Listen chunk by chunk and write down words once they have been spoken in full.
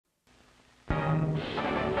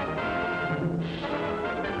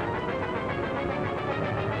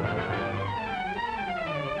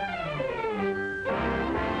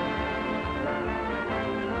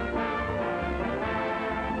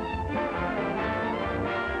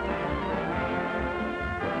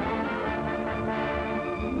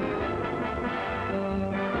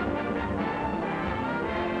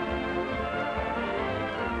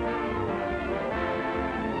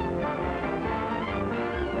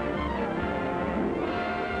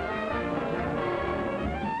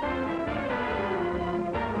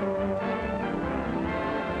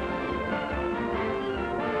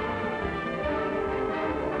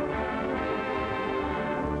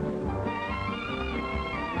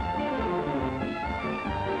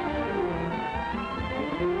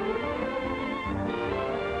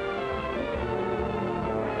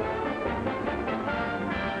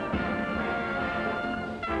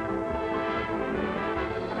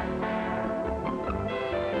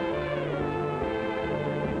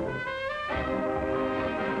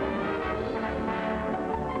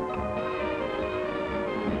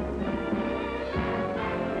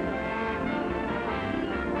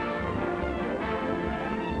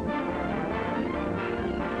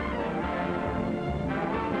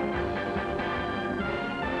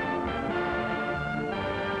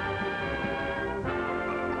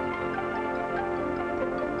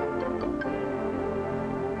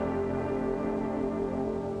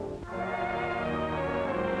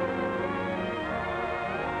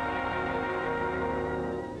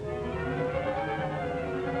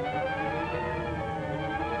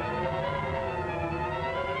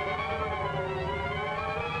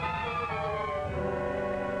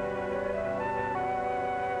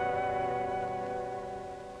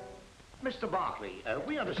Mr. Barkley,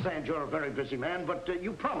 we understand you're a very busy man, but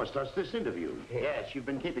you promised us this interview. Yes, you've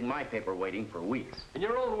been keeping my paper waiting for weeks. In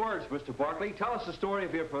your own words, Mr. Barkley, tell us the story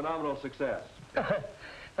of your phenomenal success.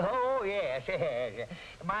 Oh, yes, yes.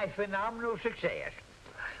 My phenomenal success.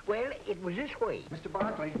 Well, it was this way. Mr.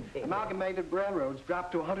 Barkley, Amalgamated Railroads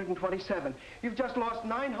dropped to 127. You've just lost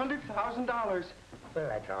 $900,000. Well,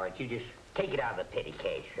 that's all right. You just take it out of the petty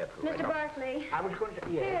cash. Mr. Barkley, I was going to...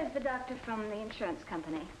 Yeah. here's the doctor from the insurance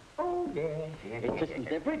company. Oh, yes. It isn't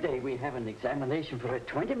every day we have an examination for a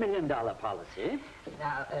 $20 million policy.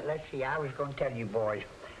 Now, let's see. I was going to tell you, boys.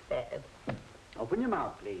 Open your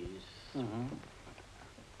mouth, please. Mm-hmm.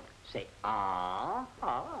 Say, ah,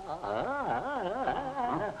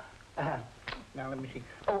 now, let me see.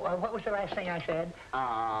 Oh, what was the last thing I said?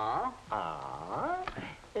 ah.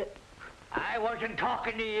 I wasn't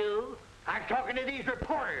talking to you. I'm talking to these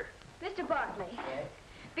reporters. Mr. Barkley, Yes?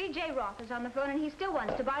 B.J. Roth is on the phone, and he still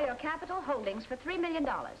wants to buy your Capital Holdings for $3 million.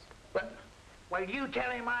 Well, you tell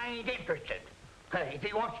him I ain't interested. If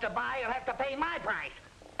he wants to buy, he'll have to pay my price.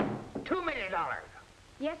 $2 million.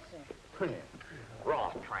 Yes, sir.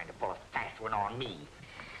 Roth trying to pull a fast one on me.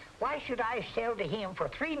 Why should I sell to him for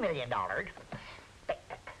 $3 million?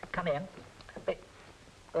 Come in.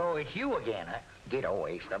 Oh, it's you again, huh? Get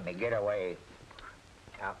away from me, get away.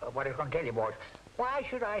 Now, what I was going to tell you, boys, why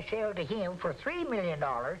should I sell to him for $3 million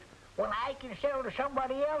when I can sell to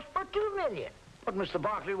somebody else for $2 million? But, Mr.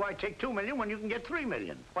 Barkley, why take $2 million when you can get $3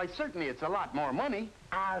 million? Why, certainly it's a lot more money.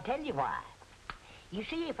 I'll tell you why. You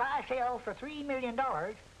see, if I sell for $3 million,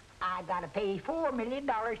 I gotta pay $4 million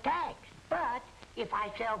tax. But if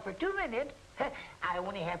I sell for $2 million, I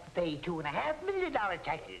only have to pay $2.5 million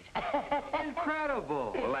taxes.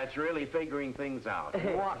 Incredible. Well, that's really figuring things out.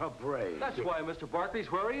 What a brave. That's why Mr.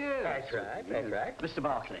 Barkley's where he is. That's right, that's right. Mr.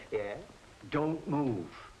 Barkley, Yeah? don't move.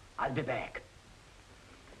 I'll be back.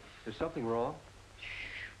 There's something wrong.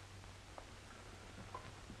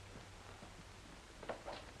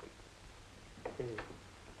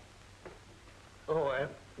 Oh,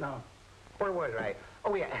 no. Where was I?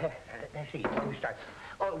 Oh, yeah. Let's see. Let me start.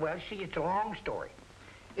 Oh, well, see, it's a long story.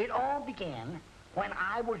 It all began when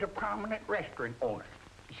I was a prominent restaurant owner,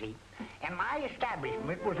 you see. And my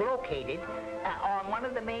establishment was located on one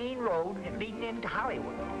of the main roads leading into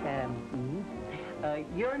Hollywood.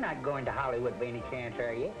 You're not going to Hollywood by any chance,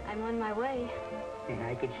 are you? I'm on my way. And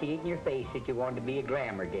I could see it in your face that you wanted to be a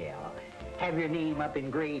glamour gal. Have your name up in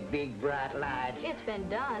great, big, bright lights. It's been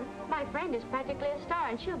done. My friend is practically a star,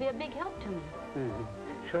 and she'll be a big help to me.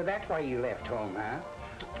 So that's why you left home, huh?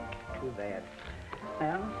 Too bad.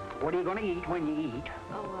 Well, what are you going to eat when you eat?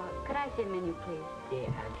 Oh, could I see a menu, please?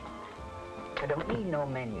 Yeah, I don't need no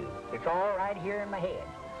menu. It's all right here in my head.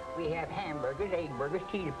 We have hamburgers, egg burgers,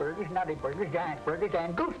 cheeseburgers, nutty burgers, giant burgers,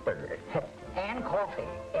 and goose burgers. And coffee.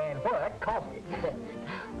 And what? Coffee.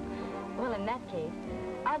 Well, in that case,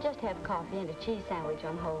 I'll just have coffee and a cheese sandwich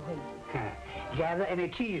on whole wheat. Java and a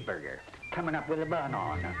cheeseburger. Coming up with a bun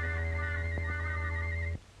on.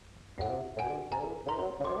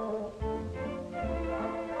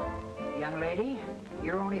 Young lady,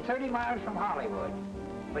 you're only 30 miles from Hollywood.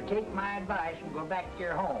 But take my advice and go back to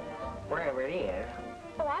your home, wherever it is.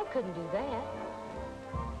 Oh, I couldn't do that.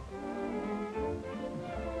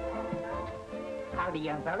 Howdy,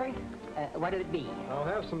 young fella. What'll it be? I'll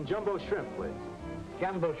have some jumbo shrimp, please.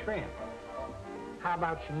 Jumbo shrimp. How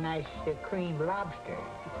about some nice creamed lobster?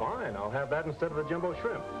 Fine, I'll have that instead of the jumbo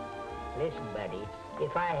shrimp. Listen, buddy,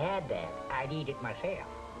 if I had that, I'd eat it myself.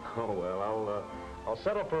 Oh, well, I'll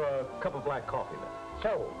settle for a cup of black coffee then.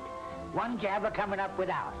 Sold. One Java coming up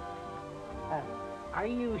without. Are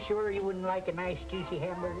you sure you wouldn't like a nice, juicy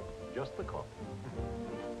hamburger? Just the coffee.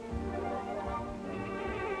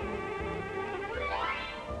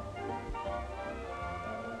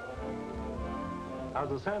 How's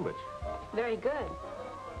the sandwich? Very good.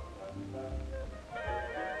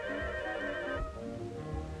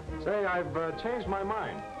 Say, I've changed my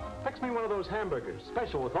mind. Fix me one of those hamburgers,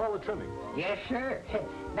 special with all the trimmings. Yes, sir.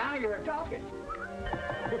 Now you're talking.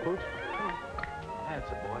 Here, Pooch. That's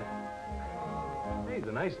a boy. Hey, he's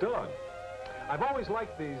a nice dog. I've always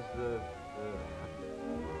liked these,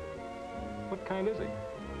 what kind is he?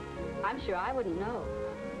 I'm sure I wouldn't know.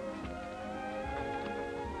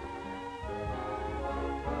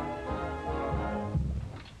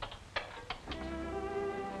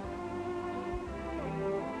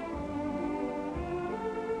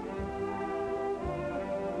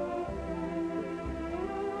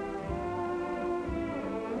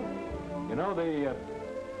 You know, the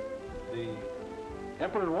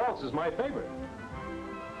Emperor Waltz is my favorite.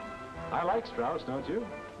 I like Strauss, don't you?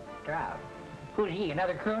 Strauss? Who's he,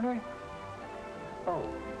 another crooner? Oh.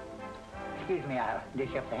 excuse me, I'll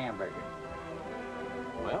dish up the hamburger.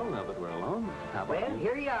 Well, now that we're alone, how about Well, you?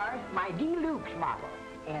 here you are, my deluxe model.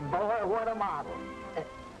 And boy, what a model.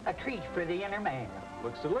 A treat for the inner man.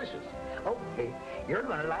 Looks delicious. Oh, you're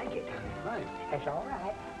gonna like it. Right. That's all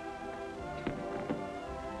right.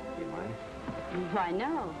 You mind? Why,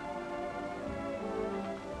 no.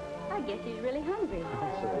 I guess he's really hungry.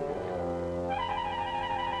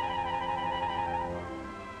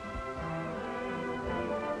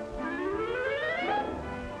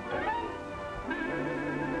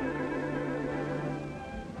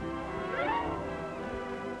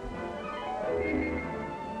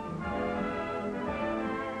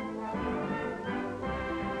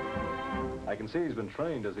 I can see he's been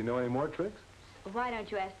trained. Does he know any more tricks? Why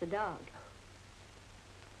don't you ask the dog?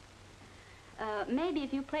 Maybe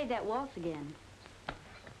if you played that waltz again.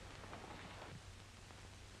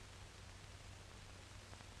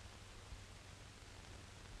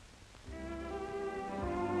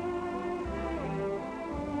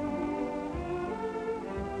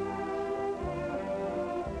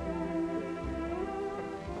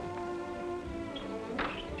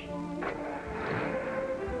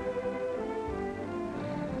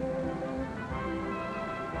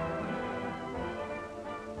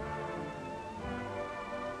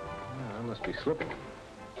 Must be slipping.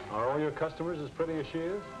 Are all your customers as pretty as she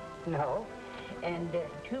is? No. And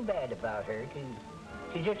too bad about her, too.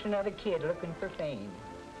 She's just another kid looking for fame.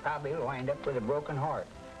 Probably will wind up with a broken heart.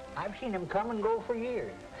 I've seen them come and go for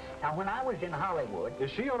years. Now, when I was in Hollywood...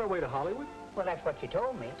 Is she on her way to Hollywood? Well, that's what she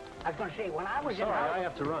told me. I was going to say, when I was in Sorry, Hollywood... I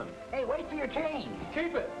have to run. Hey, wait for your change.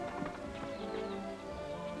 Keep it!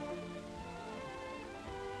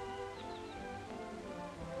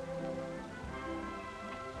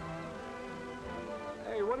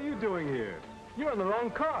 Hey, what are you doing here? You're in the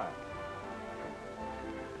wrong car.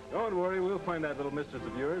 Don't worry, we'll find that little mistress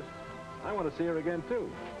of yours. I want to see her again,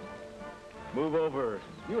 too. Move over.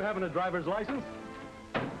 You having a driver's license?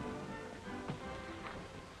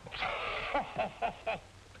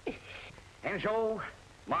 And so,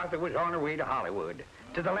 Martha was on her way to Hollywood,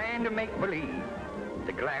 to the land of make-believe,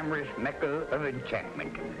 the glamorous mecca of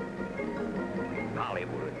enchantment.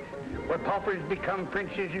 Hollywood, where paupers become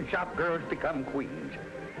princes and shop girls become queens.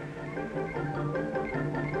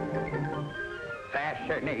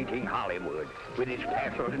 Fascinating Hollywood, with its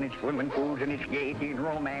castles and its swimming pools and its gaiety and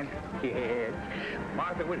romance. Yes,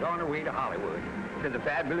 Martha was on her way to Hollywood, to the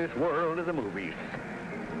fabulous world of the movies.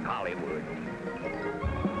 Hollywood,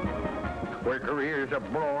 where careers are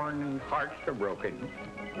born and hearts are broken.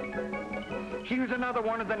 She was another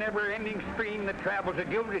one of the never-ending stream that travels a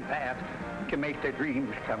gilded path to make their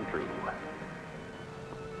dreams come true.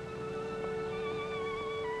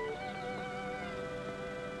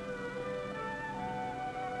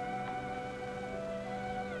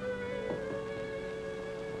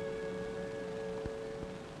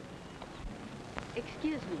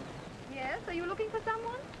 Excuse me. Yes, are you looking for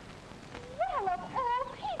someone? Well, of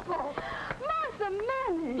all people! Martha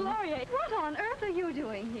Manning! Gloria. What on earth are you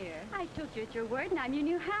doing here? I took you at your word, and I'm your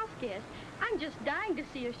new house guest. I'm just dying to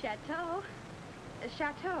see your chateau. A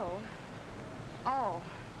chateau? Oh,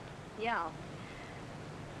 yeah.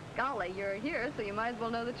 Golly, you're here, so you might as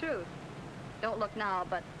well know the truth. Don't look now,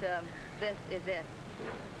 but this is it.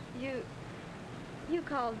 You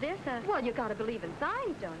call this a... Well, you gotta believe in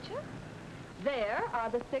signs, don't you? There are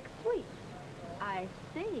the 6 suites. I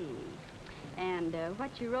see. And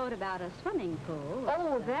what you wrote about a swimming pool...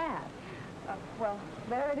 Oh, that. Well,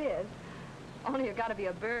 there it is. Only you gotta be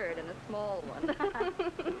a bird and a small one.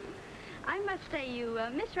 I must say you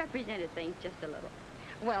misrepresented things just a little.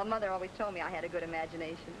 Well, Mother always told me I had a good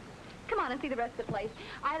imagination. Come on and see the rest of the place.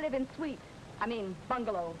 I live in suites. I mean,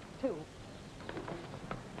 bungalows, too.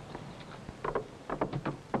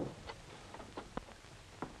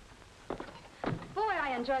 Boy,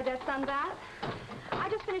 I enjoyed that sun bath. I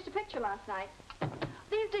just finished a picture last night.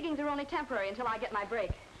 These diggings are only temporary until I get my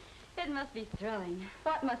break. It must be thrilling.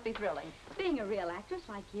 What must be thrilling? Being a real actress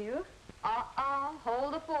like you.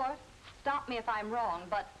 Hold the fort. Stop me if I'm wrong,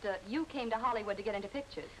 but you came to Hollywood to get into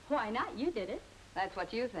pictures. Why not? You did it. That's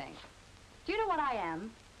what you think. Do you know what I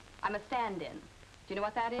am? I'm a stand-in. Do you know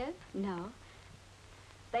what that is? No.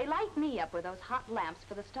 They light me up with those hot lamps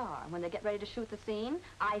for the star. When they get ready to shoot the scene,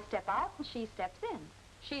 I step out and she steps in.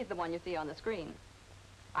 She's the one you see on the screen.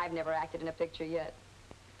 I've never acted in a picture yet.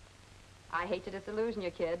 I hate to disillusion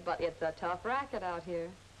you, kid, but it's a tough racket out here.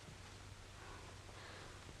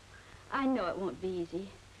 I know it won't be easy,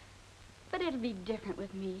 but it'll be different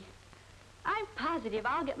with me. I'm positive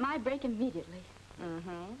I'll get my break immediately.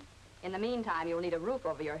 Mm-hmm. In the meantime, you'll need a roof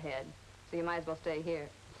over your head, so you might as well stay here.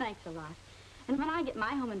 Thanks a lot. And when I get my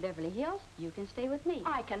home in Beverly Hills, you can stay with me.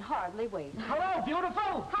 I can hardly wait. Hello,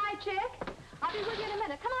 beautiful. Hi, Chick. I'll be with you in a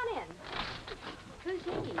minute. Come on in. Who's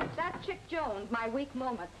he? That's Chick Jones, my weak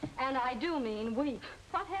moment. And I do mean weak.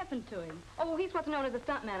 What happened to him? Oh, he's what's known as a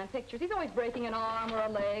stuntman in pictures. He's always breaking an arm or a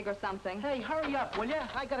leg or something. Hey, hurry up, will you?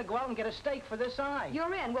 I gotta go out and get a steak for this eye.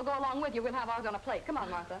 You're in. We'll go along with you. We'll have ours on a plate. Come on,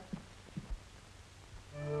 Martha.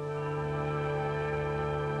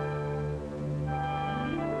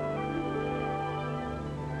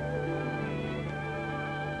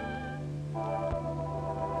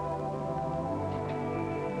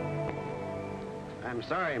 I'm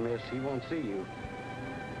sorry, miss. He won't see you.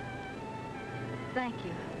 Thank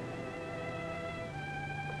you.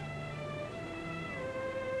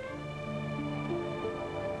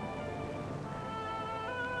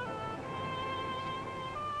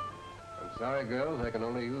 I'm sorry, girls. I can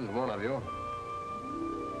only use one of you.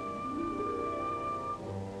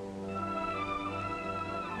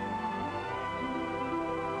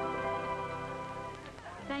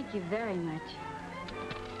 Thank you very much.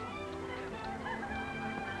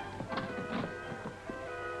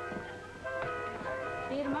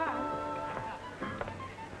 See you tomorrow.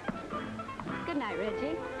 Good night,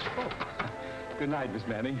 Reggie. Oh, good night, Miss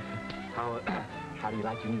Manning. How do you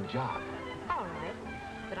like your new job? All right.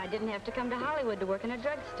 But I didn't have to come to Hollywood to work in a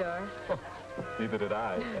drugstore. Neither did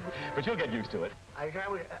I. But you'll get used to it. As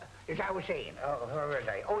I was saying, where was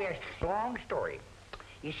I? Oh, yes, long story.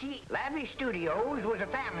 You see, Lavish Studios was a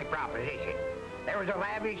family proposition. There was a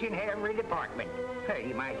lavish in every department.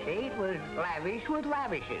 You might say it was lavish with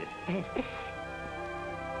lavishes.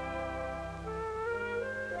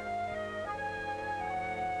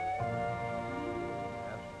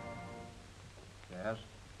 Yes?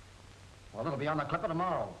 Well, it'll be on the clipper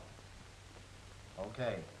tomorrow.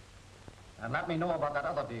 Okay. And let me know about that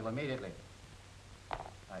other deal immediately.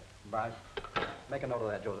 Right. Bye. Make a note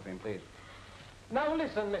of that, Josephine, please. Now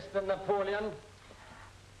listen, Mr. Napoleon.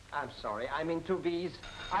 I'm sorry, I'm in 2Bs.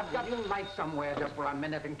 I've got to light somewhere just for a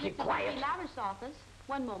minute and keep quiet. Lavish office.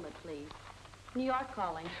 One moment, please. New York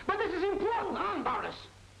calling. But this is important, huh, Borris?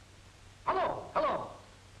 Hello, hello.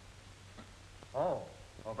 Oh,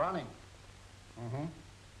 Browning. Mm-hmm.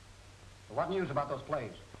 What news about those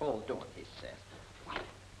plays? Hold on, he says.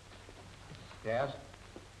 Yes?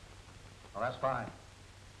 Well, that's fine.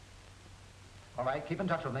 All right, keep in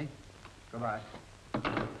touch with me. Goodbye.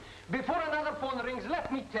 Before another phone rings,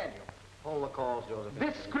 let me tell you. Hold the calls, Josephine.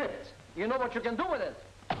 This script, you know what you can do with it?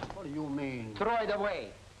 What do you mean? Throw it away.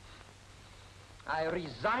 I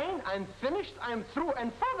resign, I'm finished, I'm through,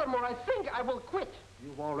 and furthermore, I think I will quit.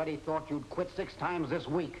 You've already thought you'd quit 6 times this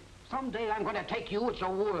week. Someday I'm going to take you at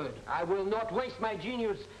your word. I will not waste my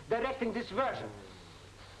genius directing this version.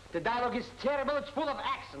 The dialogue is terrible, it's full of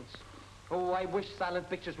accents. Oh, I wish silent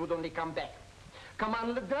pictures would only come back. Come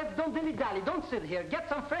on, don't dilly-dally, don't sit here. Get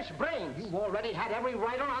some fresh brains. You've already had every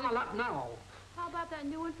writer on the lot now. How about that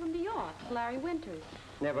new one from New York, Larry Winters?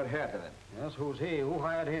 Never heard of it. Yes, who's he? Who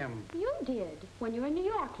hired him? You did, when you were in New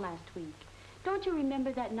York last week. Don't you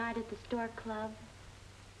remember that night at the Store Club?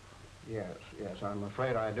 Yes, I'm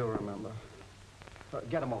afraid I do remember.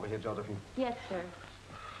 Get him over here, Josephine. Yes, sir.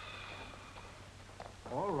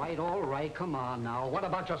 All right, come on now. What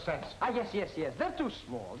about your sets? Ah, yes. They're too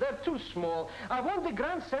small. I want the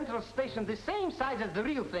Grand Central Station the same size as the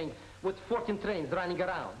real thing, with 14 trains running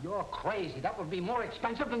around. You're crazy. That would be more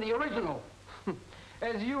expensive than the original.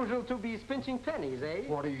 As usual, to be pinching pennies, eh?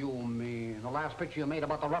 What do you mean? The last picture you made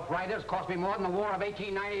about the Rough Riders cost me more than the War of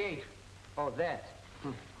 1898. Oh, that?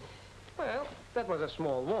 Well, that was a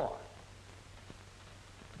small war.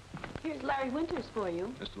 Here's Larry Winters for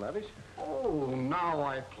you. Mr. Lavish? Oh, now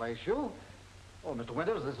I place you. Oh, Mr.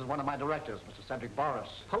 Winters, this is one of my directors, Mr. Cedric Borris.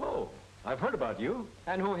 Hello. I've heard about you.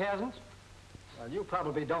 And who hasn't? Well, you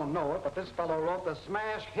probably don't know it, but this fellow wrote the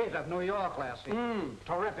smash hit of New York last season.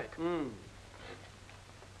 Terrific.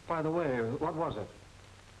 By the way, what was it?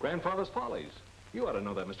 Grandfather's Follies. You ought to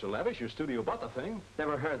know that, Mr. Lavish. Your studio bought the thing.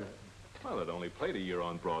 Never heard of it. Well, it only played a year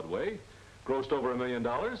on Broadway. Grossed over $1 million.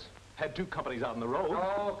 Had 2 companies out on the road.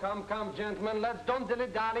 Oh, come, gentlemen. Let's don't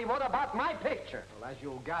dilly-dally. What about my picture? Well, as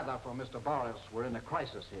you'll gather from Mr. Borris, we're in a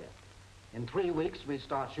crisis here. In 3 weeks, we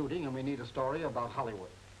start shooting, and we need a story about Hollywood.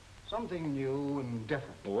 Something new and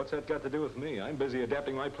different. Well, what's that got to do with me? I'm busy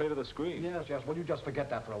adapting my play to the screen. Yes. Well, you just forget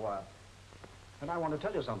that for a while. And I want to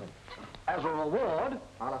tell you something. As a reward,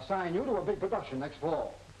 I'll assign you to a big production next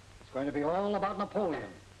fall. It's going to be all about Napoleon.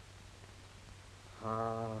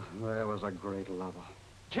 There was a great lover.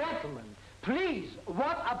 Gentlemen, please,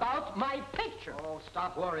 what about my picture? Oh,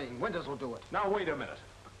 stop worrying. Winters will do it. Now, wait a minute.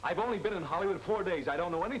 I've only been in Hollywood 4 days. I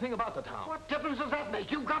don't know anything about the town. What difference does that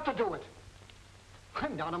make? You've got to do it.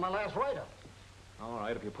 I'm down to my last writer. All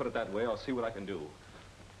right, if you put it that way, I'll see what I can do.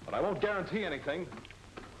 But I won't guarantee anything.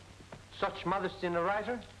 Such modesty in a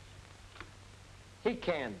writer? He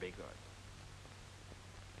can be good.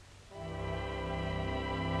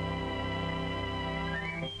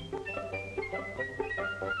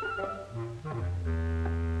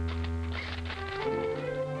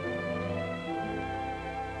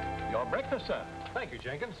 Your breakfast, sir. Thank you,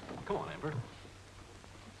 Jenkins. Come on, Amber.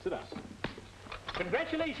 Sit down.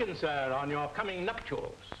 Congratulations, sir, on your coming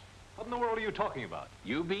nuptials. What in the world are you talking about?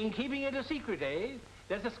 You've been keeping it a secret, eh?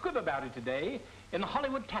 There's a squib about it today in the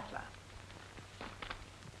Hollywood Tatler.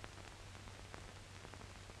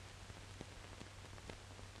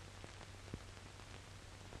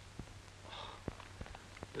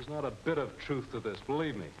 There's not a bit of truth to this,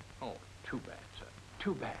 believe me. Oh, too bad, sir.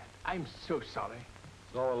 Too bad. I'm so sorry.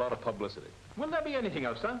 It's all a lot of publicity. Will there be anything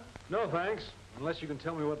else, sir? No, thanks. Unless you can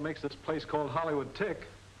tell me what makes this place called Hollywood tick.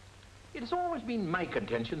 It has always been my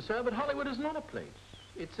contention, sir, but Hollywood is not a place.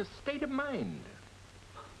 It's a state of mind.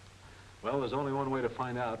 Well, there's only one way to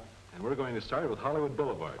find out, and we're going to start with Hollywood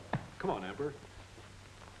Boulevard. Come on, Amber.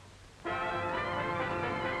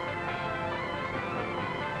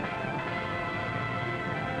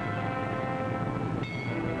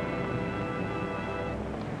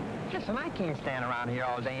 Listen, I can't stand around here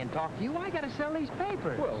all day and talk to you. I gotta sell these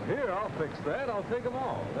papers. Well, here, I'll fix that. I'll take them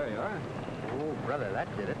all. There you are. Oh, brother, that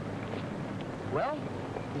did it. Well,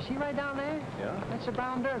 you see right down there? Yeah? That's a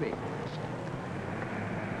brown derby.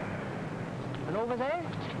 And over there,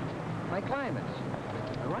 my climates.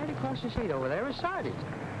 And right across the street over there is Sardis.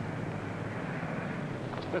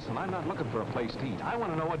 Listen, I'm not looking for a place to eat. I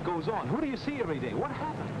want to know what goes on. Who do you see every day? What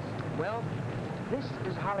happens? Well, this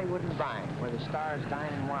is Hollywood and Vine, where the stars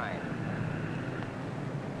dine and wine.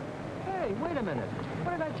 Hey, wait a minute.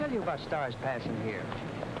 What did I tell you about stars passing here?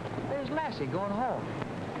 There's Lassie going home.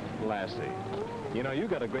 Lassie. You know, you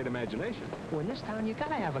got a great imagination. Well, in this town, you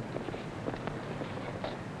gotta have a...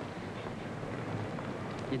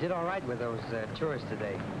 You did all right with those tourists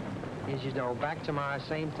today. As you know, back tomorrow,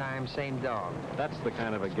 same time, same dog. That's the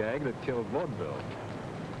kind of a gag that killed vaudeville.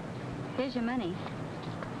 Here's your money.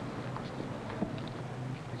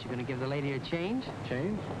 But you gonna give the lady a change?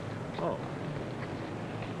 Change? Oh.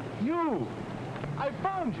 You! I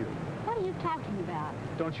found you! What are you talking about?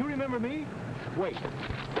 Don't you remember me? Wait.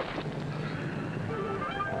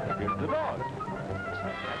 Here's the dog.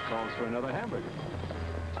 That calls for another hamburger.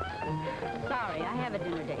 Sorry, I have a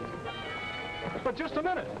dinner date. But just a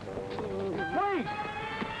minute. Wait!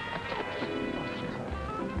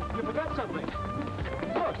 You forgot something.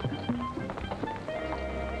 Look.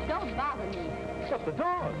 Don't bother me. But the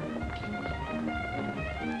dog.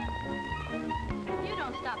 If you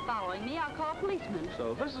don't stop following me, I'll call a policeman.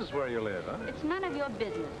 So this is where you live, huh? It's none of your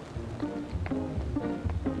business.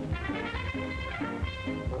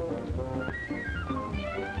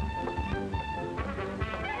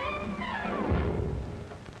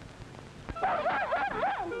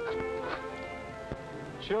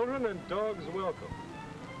 Children and dogs welcome.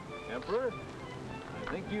 Emperor,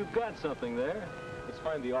 I think you've got something there. Let's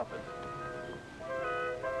find the office.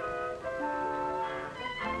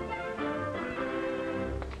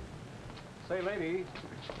 Say, lady,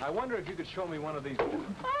 I wonder if you could show me one of these.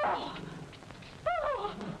 Oh,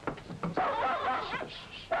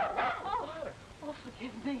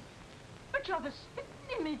 forgive me. But you're the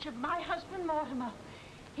spitting image of my husband, Mortimer.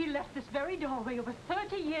 He left this very doorway over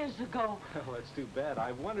 30 years ago. Oh, that's too bad.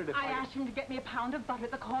 I wondered if I asked him to get me a pound of butter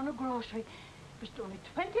at the corner grocery. It was only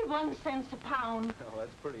 21 cents a pound. Oh,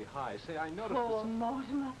 that's pretty high. Say, I noticed... Poor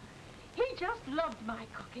Mortimer. He just loved my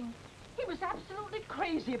cooking. He was absolutely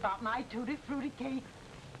crazy about my tutti frutti cake.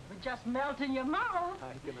 It would just melt in your mouth.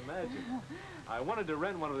 I can imagine. I wanted to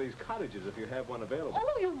rent one of these cottages if you have one available.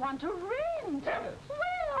 Oh, you want to rent? Yes.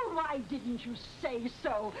 Well, why didn't you say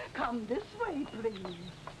so? Come this way,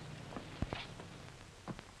 please.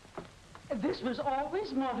 This was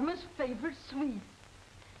always Mortimer's favorite suite.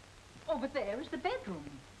 Over there is the bedroom.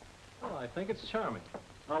 Oh, I think it's charming.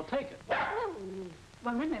 I'll take it.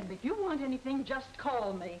 Well, remember, if you want anything, just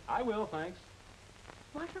call me. I will, thanks.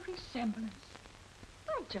 What a resemblance.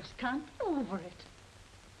 I just can't get over it.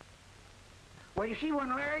 Well, you see,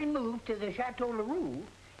 when Larry moved to the Chateau LaRue,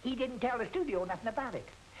 he didn't tell the studio nothing about it.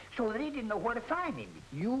 So they didn't know where to find him.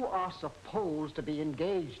 You are supposed to be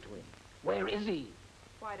engaged to him. Where is he?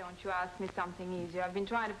 Why don't you ask me something easier? I've been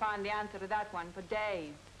trying to find the answer to that one for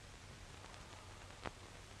days.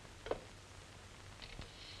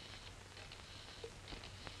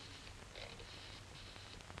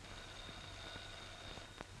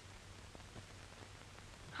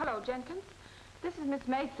 Hello, Jenkins. This is Miss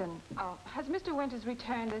Mason. Oh, has Mr. Winters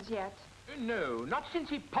returned as yet? No, not since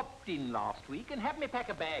he popped in last week and had me pack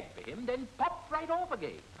a bag for him, then popped right off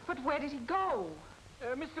again. But where did he go?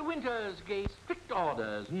 Mr. Winters gave strict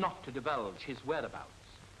orders not to divulge his whereabouts.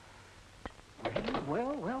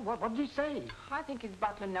 Well, what did he say? I think his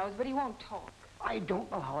butler knows, but he won't talk. I don't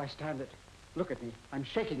know how I stand it. Look at me. I'm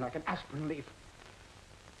shaking like an aspen leaf.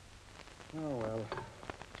 Oh, well.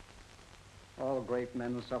 All great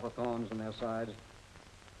men suffer thorns in their sides.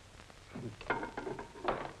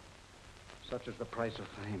 Such is the price of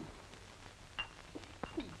fame.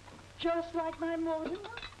 Just like my Mortimer.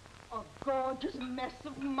 A gorgeous mess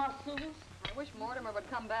of muscles. I wish Mortimer would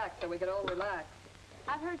come back so we could all relax.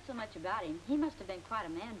 I've heard so much about him. He must have been quite a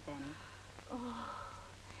man, Fanny. Oh,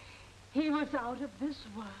 he was out of this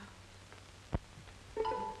world.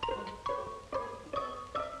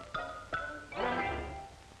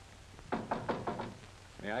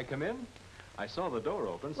 May I come in? I saw the door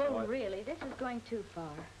open, so Well, really, this is going too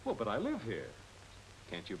far. Well, but I live here.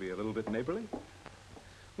 Can't you be a little bit neighborly?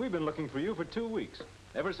 We've been looking for you for 2 weeks,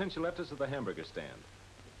 ever since you left us at the hamburger stand.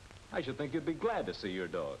 I should think you'd be glad to see your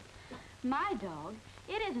dog. My dog?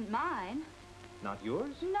 It isn't mine. Not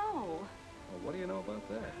yours? No. Well, what do you know about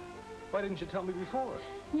that? Why didn't you tell me before?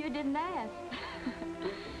 You didn't ask.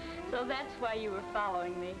 So that's why you were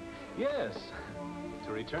following me. Yes,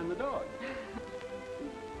 to return the dog.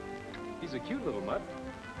 He's a cute little mutt.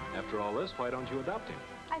 After all this, why don't you adopt him?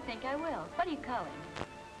 I think I will. What do you call him?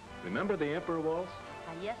 Remember the Emperor waltz?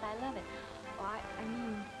 Yes, I love it. Oh, I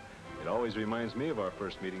mean... It always reminds me of our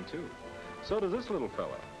first meeting, too. So does this little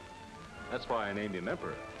fella. That's why I named him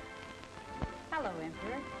Emperor. Hello,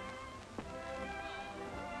 Emperor.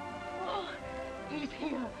 Oh, he's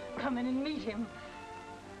here. Come in and meet him.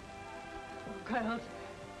 Oh, girls,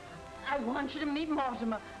 I want you to meet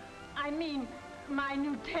Mortimer. I mean, my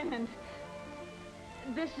new tenant.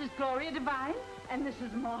 This is Gloria Devine, and this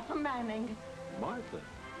is Martha Manning. Martha.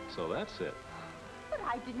 So that's it. But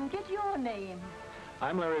I didn't get your name.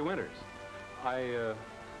 I'm Larry Winters. I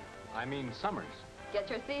mean Summers. Get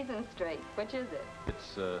your season straight. Which is it?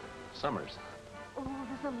 It's, Summers. Oh,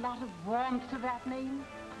 there's a lot of warmth to that name.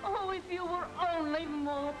 Oh, if you were only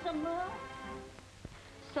Mortimer.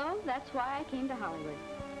 So that's why I came to Hollywood.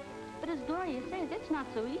 But as Gloria says, it's not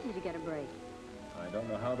so easy to get a break. I don't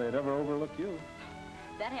know how they'd ever overlook you.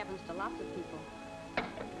 That happens to lots of people.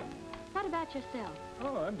 What about yourself?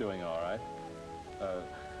 Oh, I'm doing all right.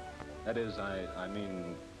 That is, I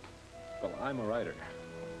mean, well, I'm a writer.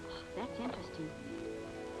 That's interesting.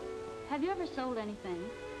 Have you ever sold anything?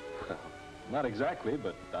 Well, not exactly,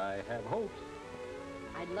 but I have hopes.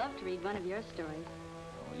 I'd love to read one of your stories.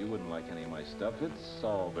 Oh, you wouldn't like any of my stuff. It's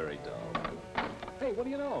all very dull. Hey, what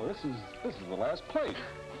do you know? This is the last plate.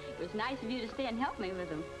 It was nice of you to stay and help me with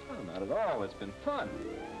them. Oh, not at all. It's been fun.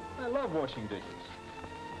 I love washing dishes.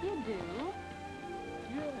 You do?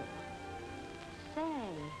 Yeah. Say,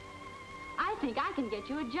 I think I can get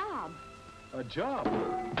you a job. A job?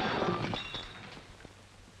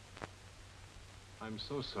 I'm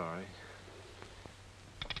so sorry.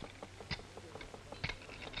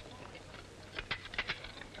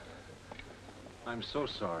 I'm so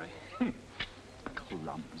sorry.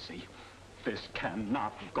 Clumsy. This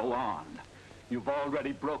cannot go on. You've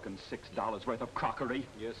already broken $6 worth of crockery.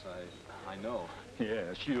 Yes, I know.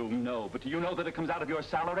 Yes, you know, but do you know that it comes out of your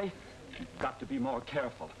salary? You've got to be more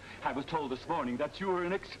careful. I was told this morning that you were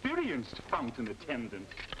an experienced fountain attendant.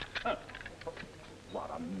 Huh. What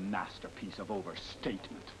a masterpiece of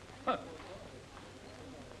overstatement. Huh.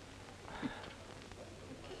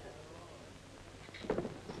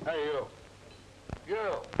 Hey, you.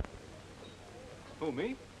 You. Who,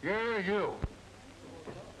 me? Yeah, you.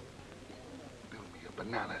 Build me a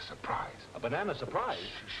banana surprise. A banana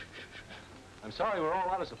surprise? I'm sorry, we're all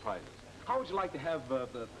out of surprises. How would you like to have,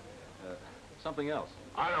 something else?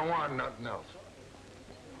 I don't want nothing else.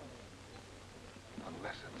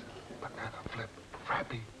 Unless it's a banana flip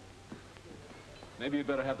frappy. Maybe you'd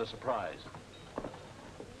better have the surprise.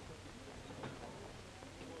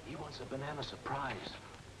 He wants a banana surprise.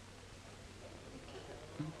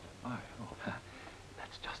 Oh,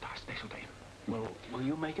 that's just our special day. Will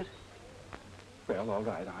you make it? Well, all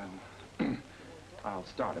right, I'll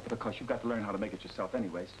start it, but of course you've got to learn how to make it yourself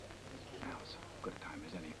anyways. Now, as good a time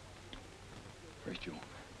as any. First you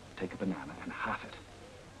take a banana and half it.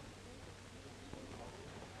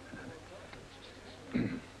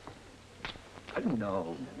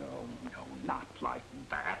 No, not like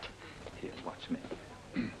that. Here, watch me.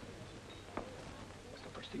 What's the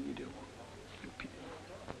first thing you do? You peel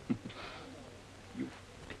it. You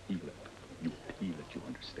peel it. You peel it, you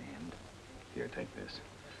understand? Here, take this.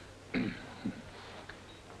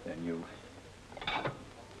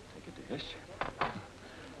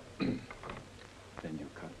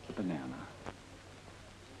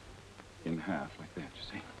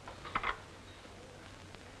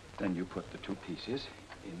 Then you put the two pieces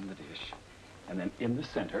in the dish. And then in the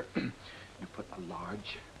center, you put a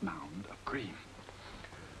large mound of cream.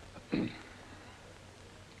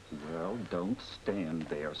 Well, don't stand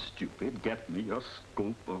there, stupid. Get me a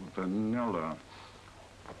scoop of vanilla.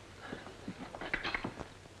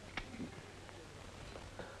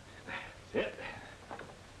 That's it.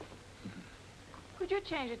 Could you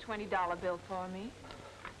change a $20 bill for me?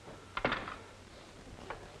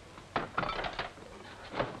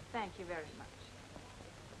 Thank you very much.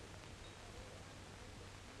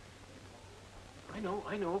 I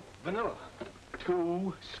know. Vanilla.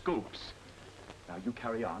 2 scoops. Now, you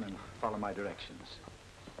carry on and follow my directions.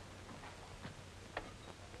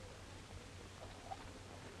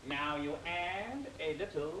 Now you add a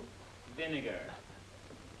little vinegar.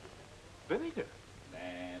 Vinegar?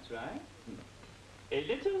 That's right. A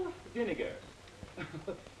little vinegar.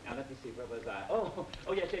 Now let me see, where was I? Oh,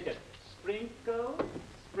 yes.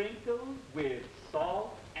 Sprinkle with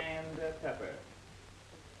salt and pepper.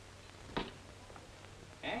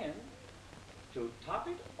 And to top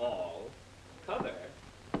it all, cover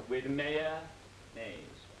with mayonnaise.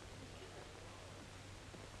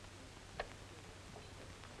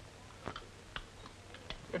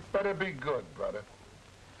 It better be good, brother.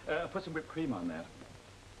 Put some whipped cream on that.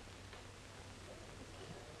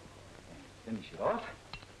 And finish it off.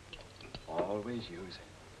 Always use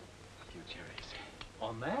a few cherries.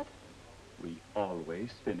 On that? We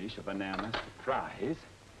always finish a banana surprise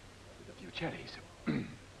with a few cherries.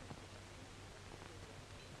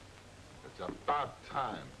 It's about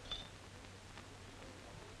time.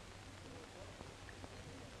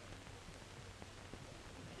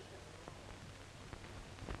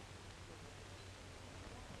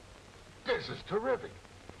 This is terrific.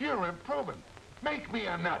 You're improving. Make me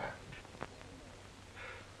another.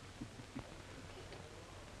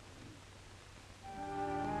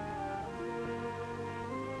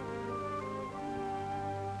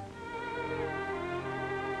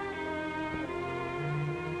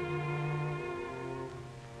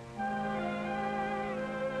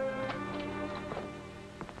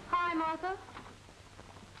 Hi, Martha.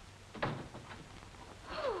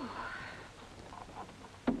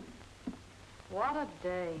 What a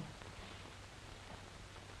day.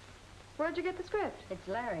 Where'd you get the script? It's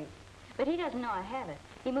Larry. But he doesn't know I have it.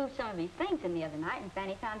 He moved some of his things in the other night, and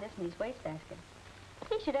Fanny found this in his wastebasket.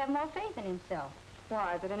 He should have more faith in himself.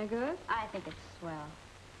 Why, is it any good? I think it's swell.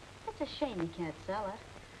 It's a shame he can't sell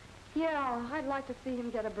it. Yeah, I'd like to see him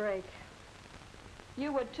get a break.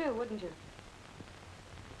 You would too, wouldn't you?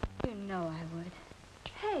 You know I would.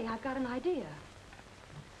 Hey, I've got an idea.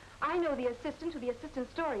 I know the assistant to the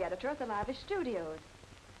assistant story editor at the Lavish Studios.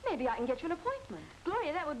 Maybe I can get you an appointment.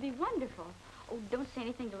 Gloria, that would be wonderful. Oh, don't say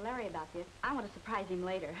anything to Larry about this. I want to surprise him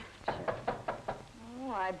later. Sure.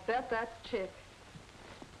 Oh, I bet that chick.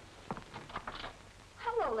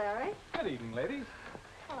 Hello, Larry. Good evening, ladies.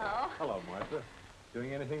 Hello. Hello, Martha.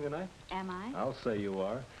 Doing anything tonight? Am I? I'll say you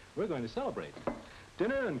are. We're going to celebrate.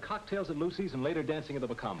 Dinner and cocktails at Lucy's and later dancing at the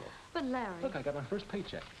Bacambo. But Larry... Look, I got my first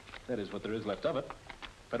paycheck. That is what there is left of it.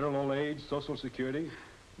 Federal old age, Social Security.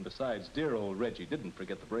 And besides, dear old Reggie didn't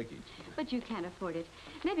forget the breakage. But you can't afford it.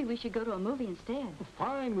 Maybe we should go to a movie instead. Well,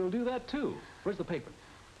 fine, we'll do that too. Where's the paper?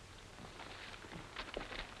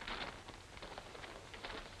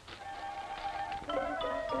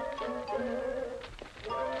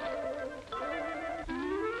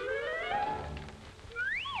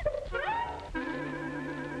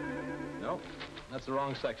 Nope, that's the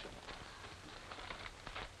wrong section.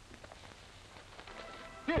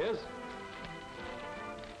 Here it is.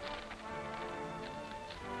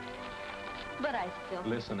 But I still...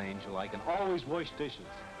 Listen, Angel, I can always wash dishes.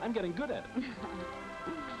 I'm getting good at it.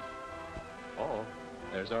 Oh,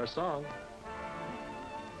 there's our song.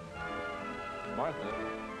 Martha,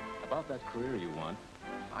 about that career you want,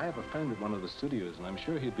 I have a friend at one of the studios, and I'm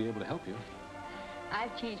sure he'd be able to help you.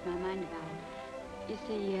 I've changed my mind about it. You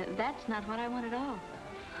see, that's not what I want at all.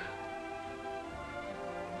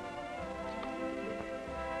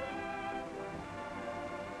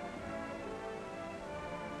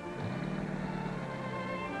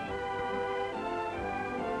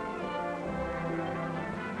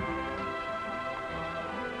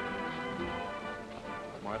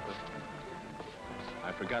 Martha,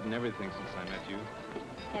 I've forgotten everything since I met you.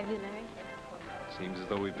 Have you, Larry? Seems as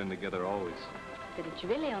though we've been together always. But it's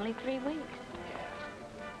really only 3 weeks.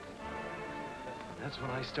 That's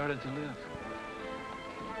when I started to live.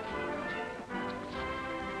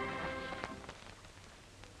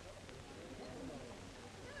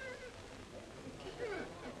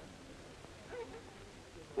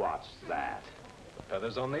 What's that? The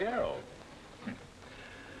feathers on the arrow.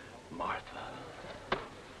 Martha.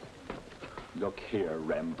 Look here,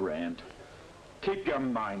 Rembrandt. Keep your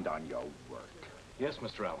mind on your work. Yes,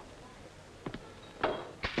 Mr. Allen.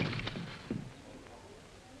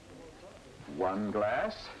 One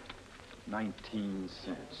glass, 19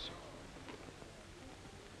 cents.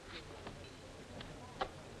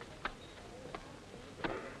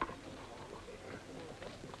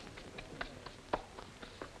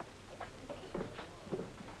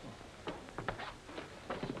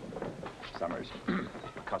 Summers,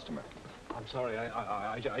 customer. I'm sorry,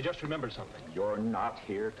 I just remembered something. You're not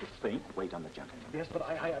here to think. Wait on the gentleman. Yes, but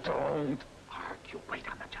I Don't argue. Wait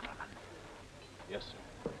on the gentleman. Yes, sir.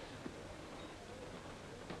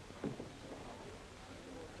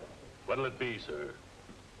 What'll it be, sir?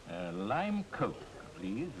 Lime Coke,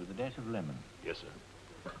 please, with a dash of lemon. Yes, sir.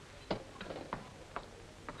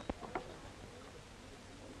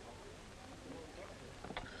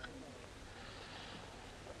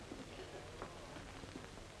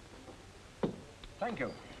 Thank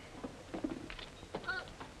you.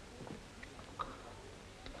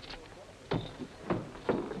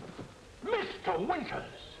 Mr. Winters!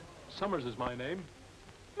 Summers is my name.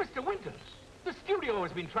 Mr. Winters, the studio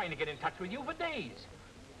has been trying to get in touch with you for days.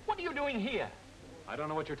 What are you doing here? I don't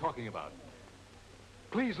know what you're talking about.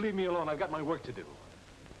 Please leave me alone. I've got my work to do.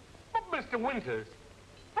 But, Mr. Winters,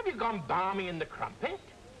 have you gone balmy in the crumpet?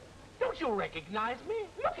 Don't you recognize me?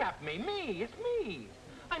 Look at me. It's me.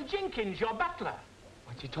 I'm Jenkins, your butler.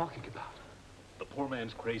 What's he talking about? The poor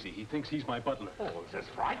man's crazy. He thinks he's my butler. Oh, this is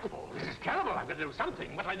frightful. This is terrible. I've got to do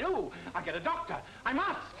something. What I do? I get a doctor. I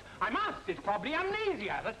must. It's probably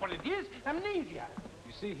amnesia. That's what it is. Amnesia.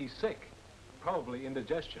 You see, he's sick. Probably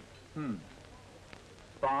indigestion.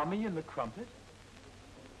 Balmy in the crumpet?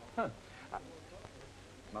 Huh.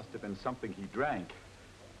 Must have been something he drank.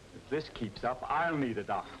 If this keeps up, I'll need a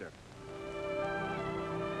doctor.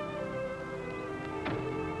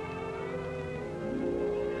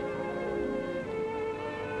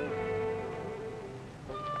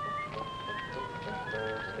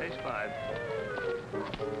 Stage 5.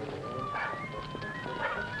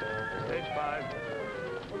 Stage 5.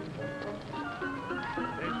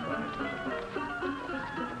 Stage 5.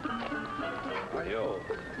 Ayo,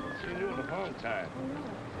 seen you in a long time.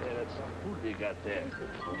 Yeah, that's some food you got there.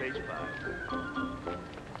 Stage 5.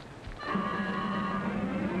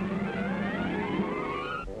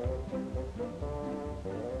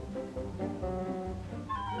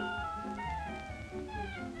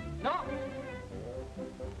 No.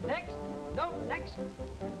 Next. No, next.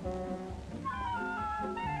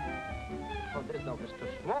 Oh, this dog is too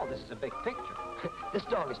small. This is a big picture. This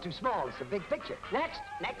dog is too small. It's a big picture. Next.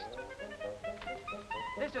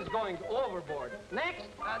 This is going overboard. Next.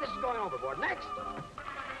 This is going overboard. Next.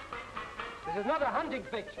 This is not a hunting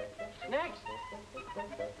picture. Next.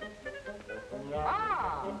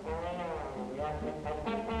 Ah!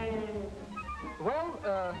 Well,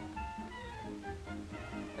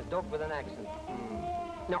 a dog with an accent.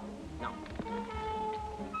 No.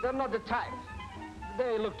 They're not the type.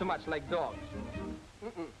 They look too much like dogs.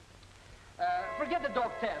 Forget the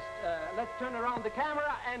dog test. Let's turn around the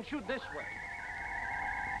camera and shoot this way.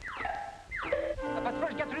 But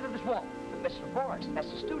first, get rid of this wall. Mr. Borris, that's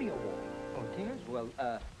the studio wall. Oh, it is? Well,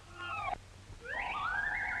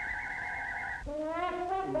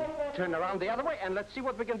 turn around the other way, and let's see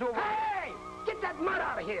what we can do. Hey! Get that mud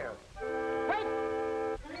out of here! Wait!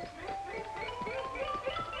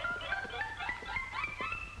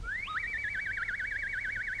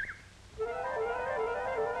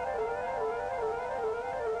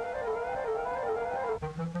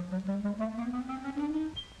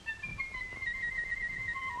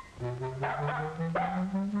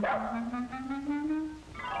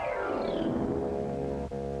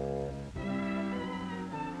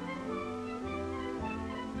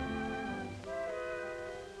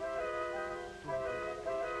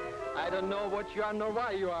 I don't know what you are nor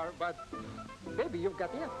why you are, but baby, you've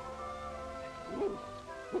got it.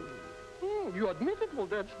 You admit it? Well,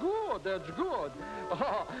 that's good.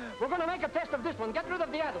 Oh, we're going to make a test of this one. Get rid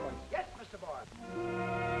of the other one. Yes, Mr. Borris.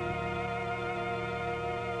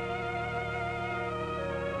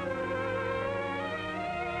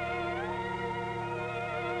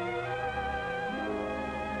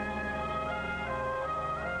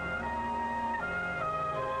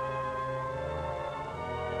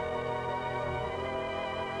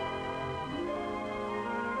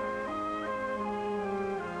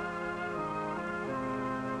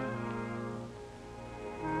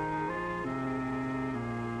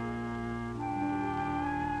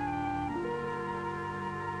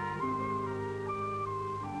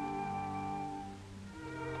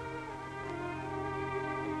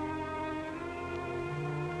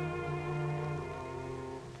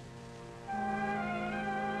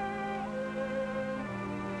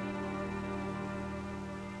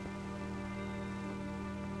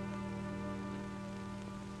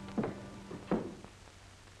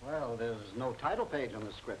 there's no title page on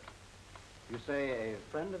the script. You say a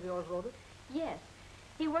friend of yours wrote it? Yes.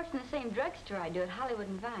 He works in the same drugstore I do at Hollywood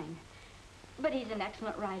and Vine. But he's an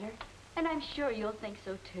excellent writer, and I'm sure you'll think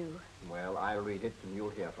so, too. Well, I'll read it, and you'll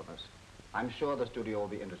hear from us. I'm sure the studio will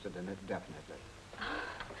be interested in it, definitely.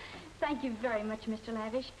 Thank you very much, Mr.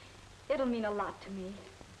 Lavish. It'll mean a lot to me.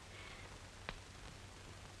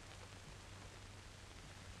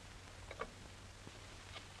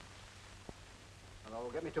 Hello,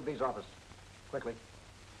 get me to B's office. Quickly.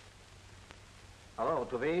 Hello,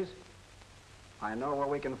 Tuvise. I know where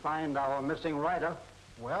we can find our missing writer.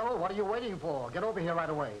 Well, what are you waiting for? Get over here right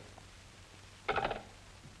away.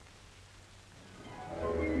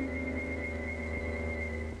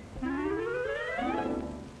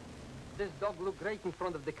 This dog looked great in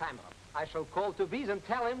front of the camera. I shall call Tuvise and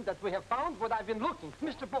tell him that we have found what I've been looking for.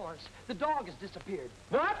 Mr. Borris, the dog has disappeared.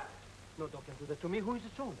 What? No dog can do that to me. Who is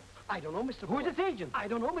its owner? I don't know, Mr. Who is Borris. its agent? I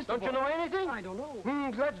don't know, Mr. Don't you know anything? I don't know.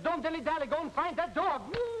 Let's don't dilly-dally. Go and find that dog.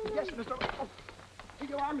 Yes, Mr. Oh, here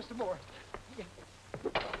you are, Mr. Borris. Yeah.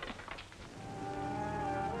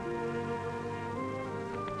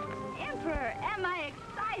 Emperor, am I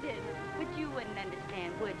excited? But you wouldn't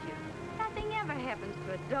understand, would you? Nothing ever happens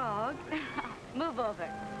to a dog. Move over.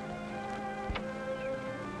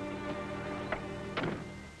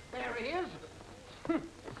 There he is.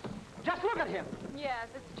 Just look at him. Yes,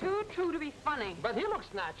 it's too true to be funny. But he looks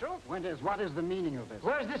natural. Winters, what is the meaning of this?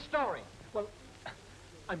 Where's this story? Well,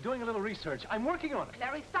 I'm doing a little research. I'm working on it.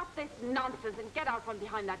 Larry, stop this nonsense and get out from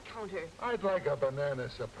behind that counter. I'd like a banana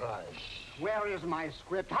surprise. Where is my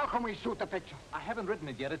script? How can we shoot the picture? I haven't written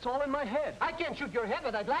it yet. It's all in my head. I can't shoot your head,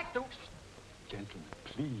 but I'd like to. Gentlemen,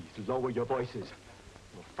 please lower your voices.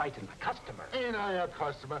 You'll frighten the customer. Ain't I a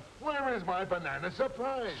customer? Where is my banana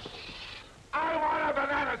surprise? I want a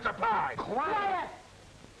banana surprise! Quiet!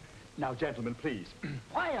 Now, gentlemen, please.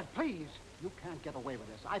 Quiet, please. You can't get away with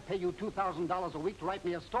this. I pay you $2,000 a week to write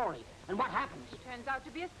me a story. And what happens? He turns out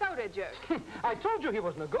to be a soda jerk. I told you he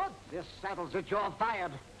was no good. This settles it. You're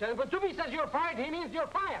fired. When Tubby says you're fired, he means you're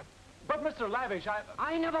fired. But, Mr. Lavish,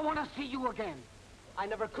 I never want to see you again. I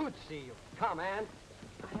never could see you. Come, Ann.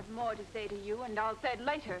 I have more to say to you, and I'll say it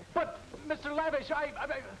later. But, Mr. Lavish,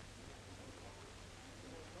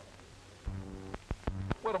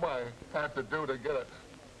 What do I have to do to get a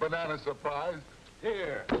banana surprise?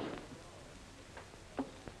 Here.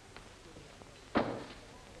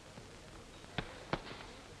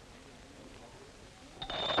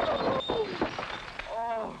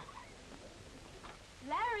 Oh.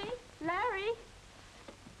 Larry.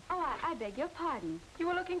 Oh, I beg your pardon. You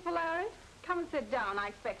were looking for Larry? Come and sit down. I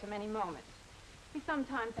expect him any moment. He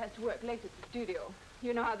sometimes has to work late at the studio.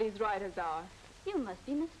 You know how these writers are. You must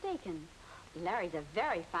be mistaken. Larry's a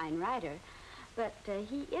very fine writer, but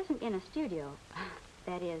he isn't in a studio.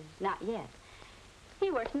 That is, not yet.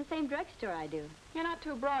 He works in the same drugstore I do. You're not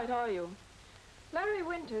too bright, are you? Larry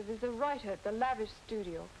Winters is a writer at the Lavish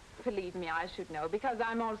studio. Believe me, I should know, because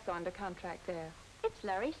I'm also under contract there. It's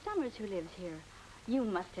Larry Summers who lives here. You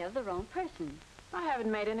must have the wrong person. I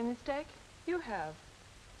haven't made any mistake. You have.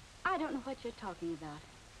 I don't know what you're talking about.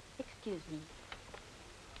 Excuse me.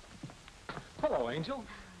 Hello, Angel.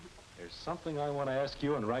 There's something I want to ask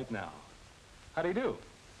you, and right now. How do you do?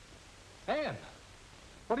 Ann,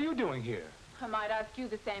 what are you doing here? I might ask you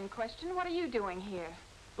the same question. What are you doing here?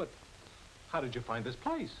 But how did you find this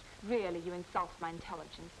place? Really, you insult my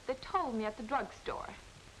intelligence. They told me at the drugstore.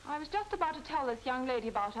 I was just about to tell this young lady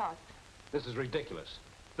about us. This is ridiculous.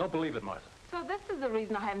 Don't believe it, Martha. So this is the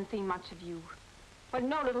reason I haven't seen much of you. Well,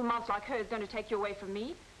 no little mouse like her is going to take you away from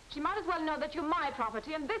me. She might as well know that you're my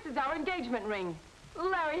property, and this is our engagement ring.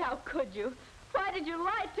 Larry, how could you? Why did you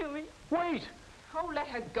lie to me? Wait! Oh, let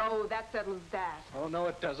her go. That settles that. Oh, no,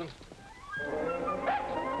 it doesn't.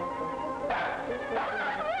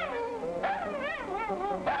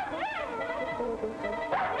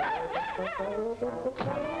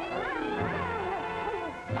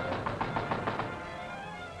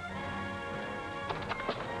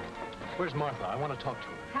 Where's Martha? I want to talk to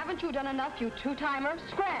her. Haven't you done enough, you two-timer?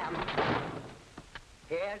 Scram!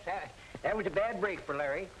 Yes, that was a bad break for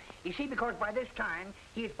Larry. You see, because by this time,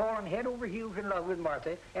 he had fallen head over heels in love with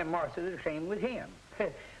Martha, and Martha the same with him.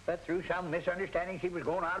 But through some misunderstanding, she was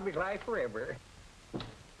going out of his life forever.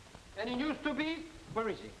 Any news to be? Where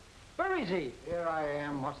is he? Where is he? Here I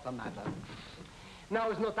am. What's the matter?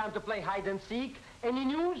 Now is no time to play hide and seek. Any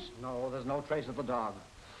news? No, there's no trace of the dog.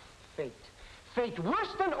 Fate. Fate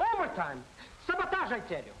worse than overtime. Sabotage, I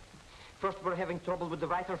tell you. First we're having trouble with the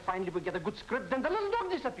writer. Finally we get a good script. Then the little dog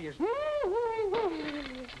disappears.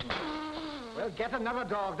 Well, get another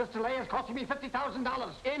dog. This delay is costing me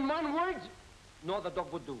 $50,000. In one word, No other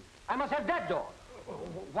dog would do. I must have that dog.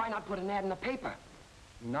 Why not put an ad in the paper?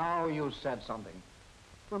 Now you said something.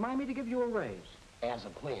 Remind me to give you a raise. As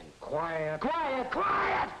of when? Quiet. Quiet!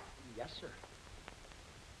 Quiet! Yes, sir.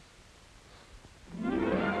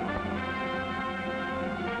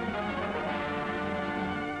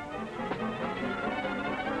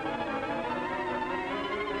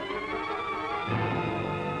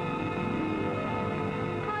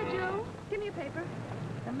 Hi, Joe. Give me a paper.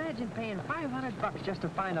 Imagine paying $500 just to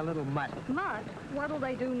find a little mud. Mud? What'll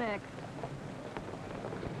they do next?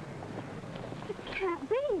 It can't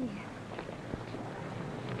be.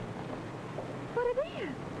 But it is.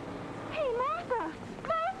 Hey, Martha!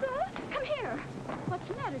 Martha! Come here. What's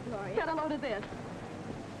the matter, Gloria? Get a load of this.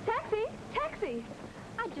 Taxi! Taxi!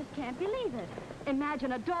 I just can't believe it.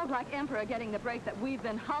 Imagine a dog like Emperor getting the break that we've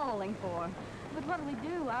been howling for. But what'll we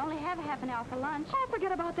do? I only have half an hour for lunch. Oh,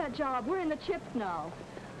 forget about that job. We're in the chips now.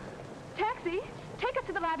 Taxi, take us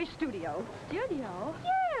to the Lavish studio. Studio?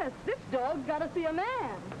 Yes, this dog's got to see a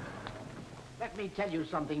man. Let me tell you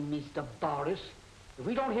something, Mr. Borris. If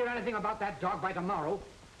we don't hear anything about that dog by tomorrow,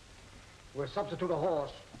 we'll substitute a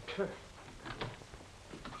horse. Here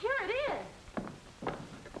it is.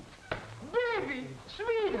 Baby,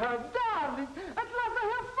 sweetheart, darling, at last I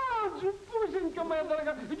have found you. Пусенька моя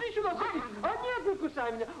дорогая, иди сюда, садись. А нет, не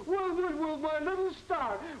кусай меня. Well, my little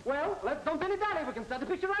star. Well, don't dilly-dally. We can start the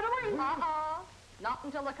picture right away. Not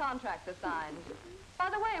until the contract is signed. By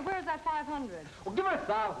the way, where's that 500? Well, give it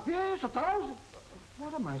 1,000. Yes, 1,000.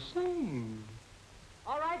 What am I saying?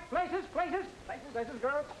 All right, places,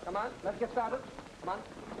 girls. Come on, let's get started. Come on.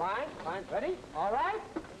 Fine. Ready? All right.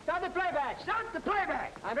 Start the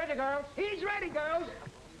playback. I'm ready, girls. He's ready, girls.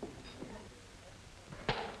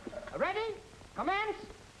 Ready? Commence.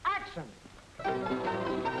 Action.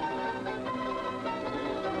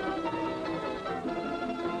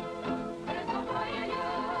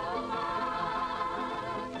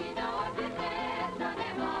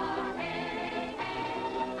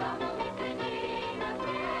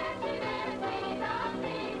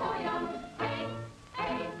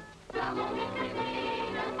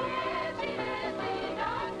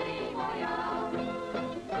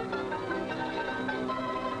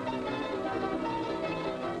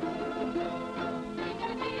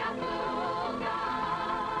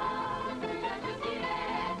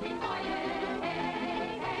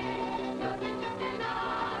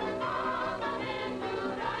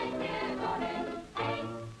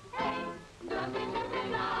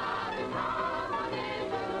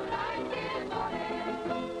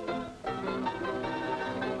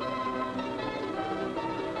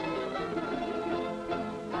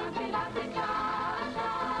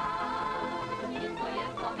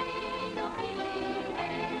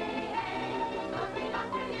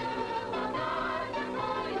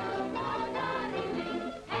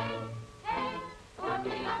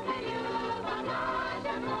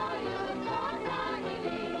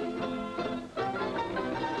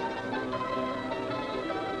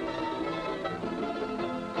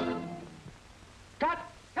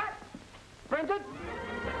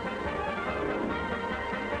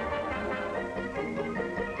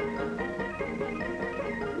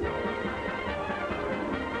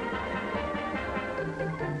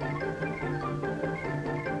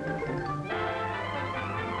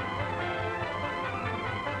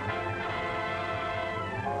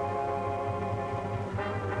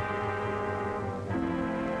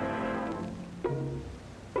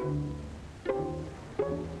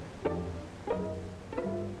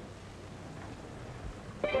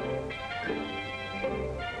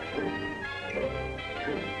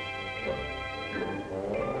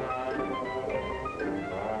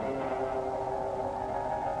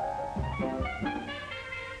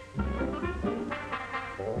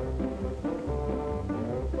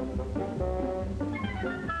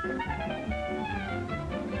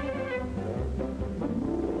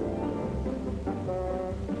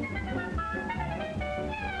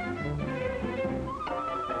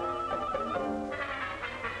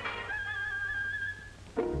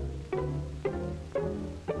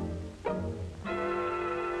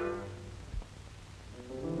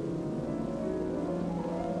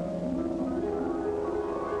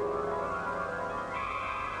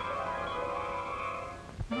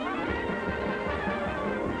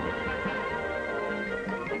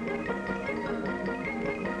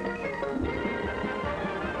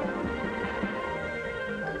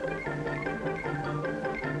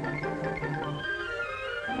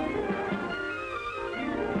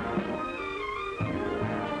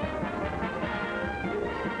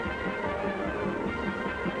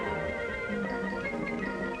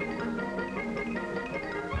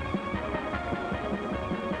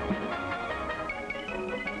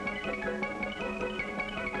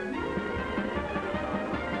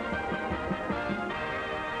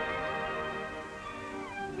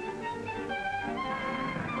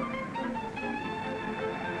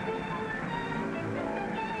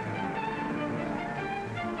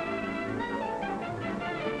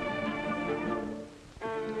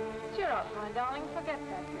 darling. Forget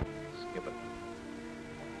that. Skip it.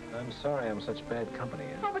 I'm sorry I'm such bad company.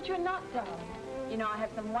 Oh, but you're not, darling. You know, I have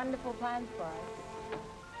some wonderful plans for us.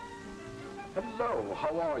 Hello,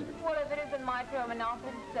 how are you? Well, if it isn't my terminal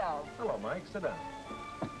himself. Hello, Mike. Sit down.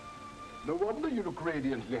 No wonder you look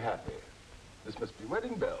radiantly happy. This must be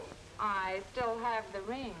wedding bells. I still have the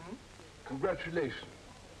ring. Congratulations.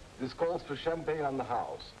 This calls for champagne on the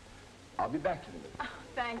house. I'll be back in a minute. Oh,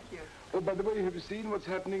 thank you. Oh, by the way, have you seen what's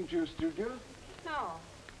happening to your studio? No.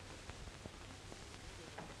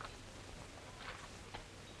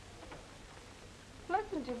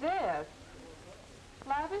 Listen to this.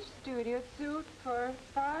 Lavish Studio sued for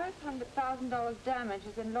 $500,000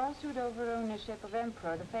 damages in lawsuit over ownership of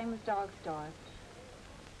Emperor, the famous dog store.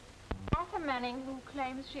 Arthur Manning, who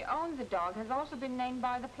claims she owns the dog, has also been named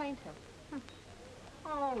by the plaintiff. I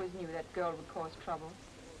always knew that girl would cause trouble.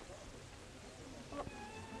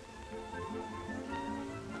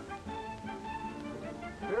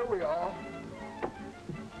 Here we are.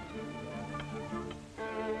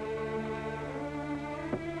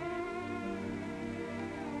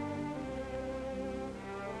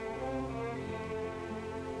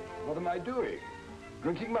 What am I doing?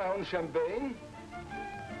 Drinking my own champagne?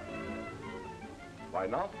 Why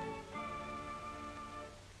not?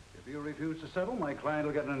 If you refuse to settle, my client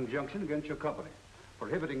will get an injunction against your company,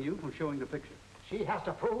 prohibiting you from showing the picture. She has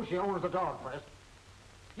to prove she owns the dog first.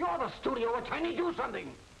 You're the studio attorney. Do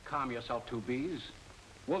something. Calm yourself, 2Bs.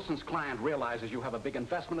 Wilson's client realizes you have a big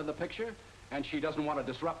investment in the picture, and she doesn't want to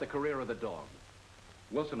disrupt the career of the dog.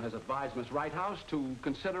 Wilson has advised Miss Righthouse to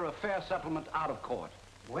consider a fair settlement out of court.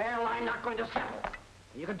 Well, I'm not going to settle.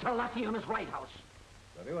 You can tell that to your Miss Righthouse.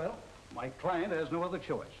 Very well. My client has no other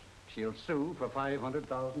choice. She'll sue for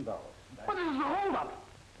 $500,000. But this is a holdup.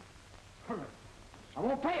 I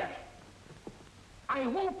won't pay it. I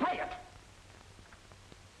won't pay it.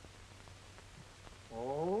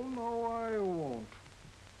 Oh, no, I won't.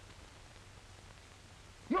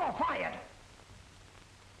 You're fired.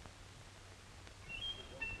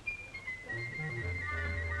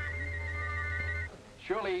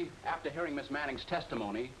 Surely, after hearing Miss Manning's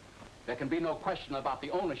testimony, there can be no question about the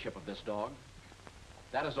ownership of this dog.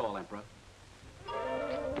 That is all, Emperor.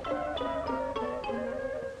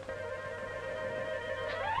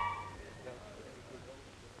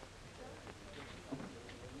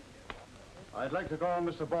 I'd like to call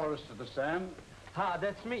Mr. Borris to the stand. Ah,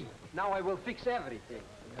 that's me. Now I will fix everything.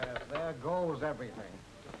 Yes, there goes everything.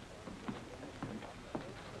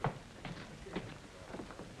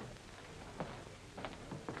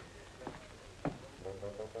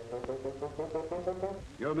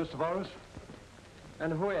 You're Mr. Borris?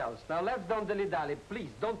 And who else? Now let's don't dilly-dally. Please,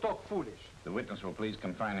 don't talk foolish. The witness will please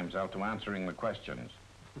confine himself to answering the questions.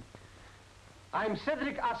 I'm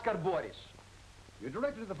Cedric Oscar Borris. You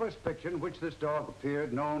directed the first picture in which this dog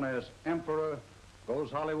appeared, known as Emperor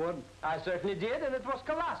Goes Hollywood? I certainly did, and it was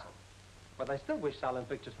colossal. But I still wish silent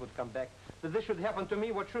pictures would come back. That this should happen to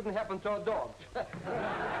me what shouldn't happen to a dog.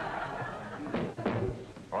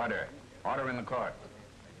 Order. Order in the court.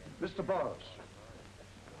 Mr. Borris,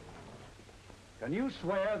 can you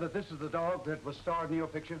swear that this is the dog that was starred in your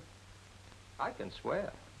picture? I can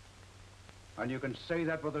swear. And you can say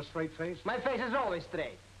that with a straight face? My face is always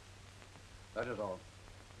straight. That is all.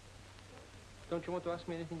 Don't you want to ask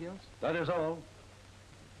me anything else? That is all.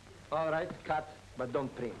 All right, cut, but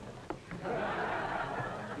don't print.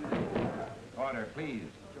 Order, please.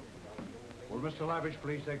 Will Mr. Lavish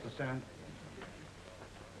please take the stand?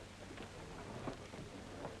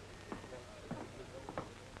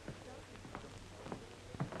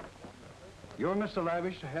 You're Mr.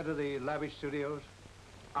 Lavish, head of the Lavish Studios?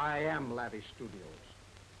 I am Lavish Studios.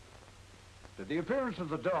 Did the appearance of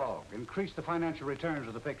the dog increase the financial returns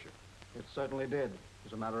of the picture? It certainly did.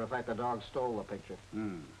 As a matter of fact, the dog stole the picture.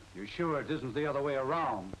 You sure it isn't the other way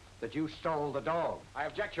around, that you stole the dog? I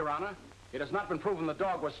object, Your Honor. It has not been proven the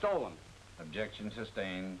dog was stolen. Objection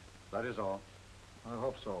sustained. That is all. I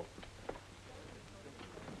hope so.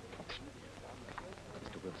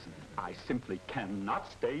 Mr. Wilson, I simply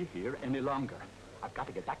cannot stay here any longer. I've got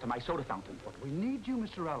to get back to my soda fountain. But we need you,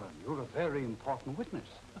 Mr. Allen. You're a very important witness.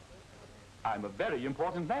 I'm a very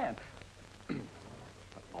important man. But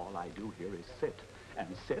all I do here is sit and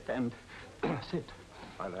sit and sit.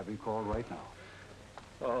 I'll have you called right now.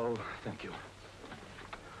 Oh, thank you.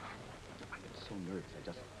 I get so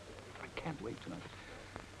nervous. I can't wait tonight.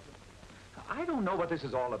 I don't know what this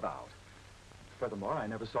is all about. Furthermore, I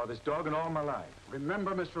never saw this dog in all my life.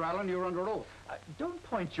 Remember, Mr. Allen, you're under oath. Don't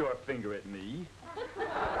point your finger at me.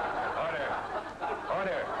 Order.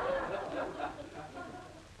 Order.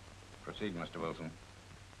 Proceed, Mr. Wilson.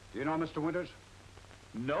 Do you know Mr. Winters?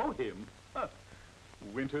 Know him? Huh.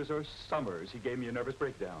 Winters or summers, he gave me a nervous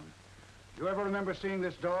breakdown. Do you ever remember seeing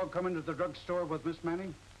this dog come into the drugstore with Miss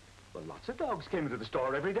Manning? Well, lots of dogs came into the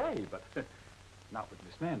store every day, but not with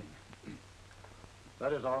Miss Manning.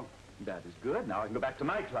 That is all. That is good. Now I can go back to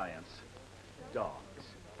my clients. Dogs.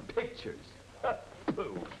 Pictures.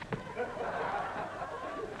 Pooh.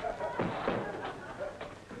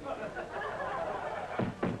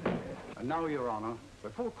 And now, Your Honor,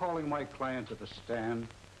 before calling my client to the stand,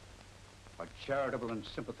 a charitable and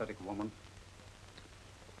sympathetic woman,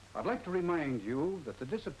 I'd like to remind you that the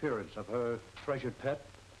disappearance of her treasured pet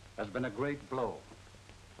has been a great blow.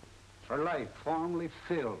 Her life, formerly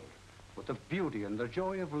filled with the beauty and the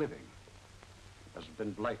joy of living, has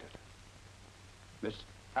been blighted. Miss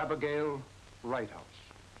Abigail Righthouse.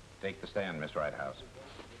 Take the stand, Miss Righthouse.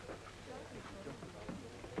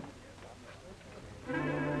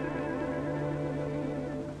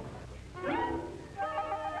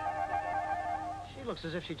 She looks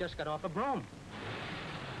as if she just got off a broom.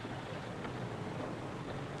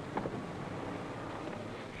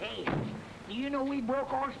 Hey, do you know we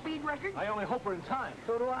broke our speed record? I only hope we're in time.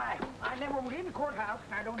 So do I. I never was in the courthouse,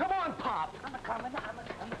 and I don't... Come on, Pop! I'm a-coming,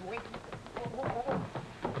 waiting. Whoa, whoa, whoa.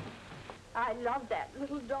 I love that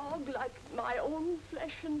little dog like my own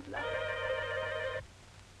flesh and blood.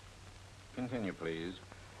 Continue, please.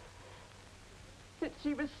 Since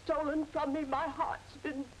he was stolen from me, my heart's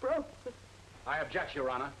been broken. I object, Your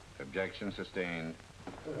Honor. Objection sustained.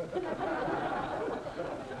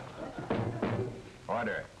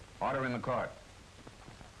 Order. Order in the court.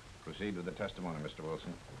 Proceed with the testimony, Mr.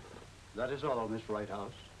 Wilson. That is all, Miss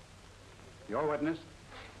Righthouse. Your witness?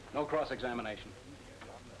 No cross-examination.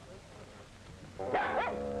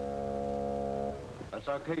 That's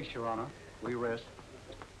our case, Your Honor. We rest.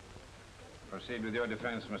 Proceed with your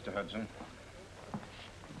defense, Mr. Hudson.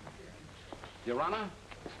 Your Honor,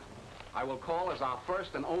 I will call as our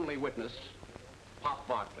first and only witness, Pop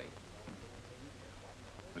Barkley.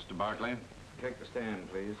 Mr. Barkley, take the stand,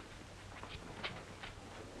 please.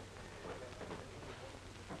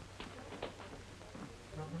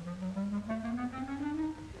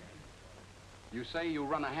 You say you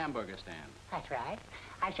run a hamburger stand. That's right.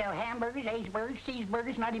 I sell hamburgers, Ace-burgers,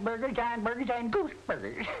 cheeseburgers, nutty burgers, giant burgers, and goose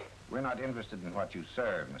burgers. We're not interested in what you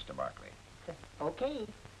serve, Mr. Barkley. Okay,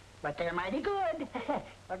 but they're mighty good.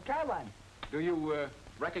 Let's try one. Do you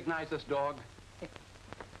recognize this dog?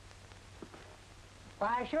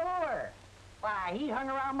 Why, sure. Why, he hung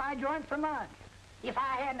around my joint for months. If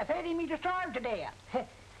I hadn't fed him, he'd have starved to death.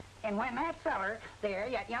 And when that feller there,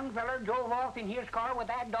 that young feller, drove off in his car with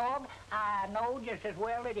that dog, I know just as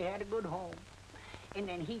well that he had a good home. And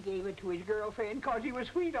then he gave it to his girlfriend because he was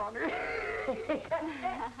sweet on her.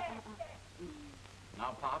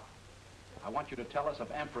 Now, Pop, I want you to tell us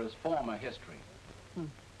of Emperor's former history.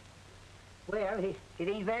 Well, it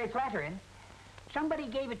ain't very flattering. Somebody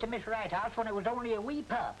gave it to Miss Righthouse when it was only a wee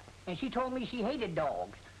pup, and she told me she hated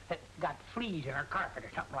dogs that got fleas in her carpet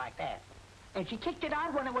or something like that. And she kicked it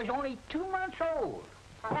out when it was only 2 months old.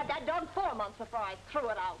 I had that dog 4 months before I threw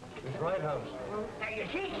it out. Miss Righthouse. Now, you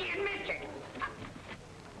see, he admits it.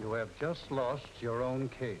 You have just lost your own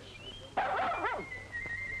case.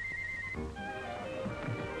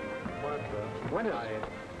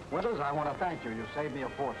 Winters, I want to thank you. You saved me a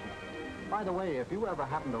fortune. By the way, if you ever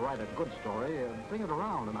happen to write a good story, bring it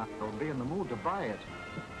around and I'll be in the mood to buy it.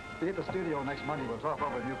 Be at the studio next Monday. We'll talk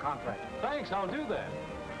over a new contract. Thanks, I'll do that.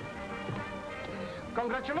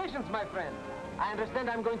 Congratulations, my friend. I understand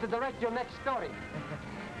I'm going to direct your next story.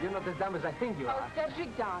 You're not as dumb as I think you Oh, are.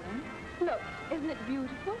 Cedric, darling. Look, isn't it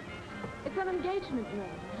beautiful? It's an engagement ring.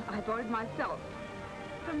 I bought it myself.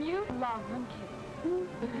 From you, love and kiss.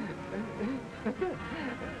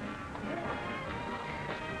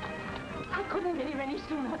 I couldn't get here any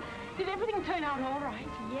sooner. Did everything turn out all right?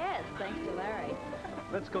 Yes, thanks to Larry.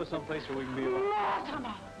 Let's go someplace where we can be alone.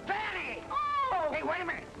 Mortimer! Fanny! Oh! Hey, wait a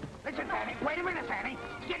minute. Listen, Fanny. Wait a minute, Fanny.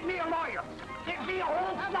 Get me a lawyer. Get me a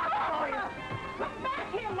whole flock of lawyers. Come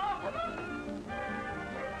back here, Mortimer.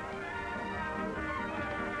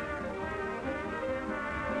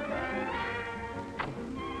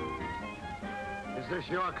 Is this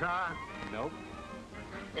your car? Nope.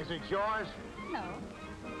 Is it yours? No.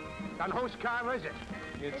 Then whose car is it?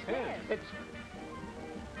 It's his. It's...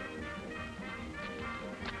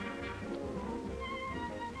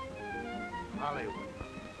 Hollywood.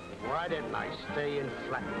 Why didn't I stay in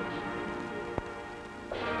Flatbush?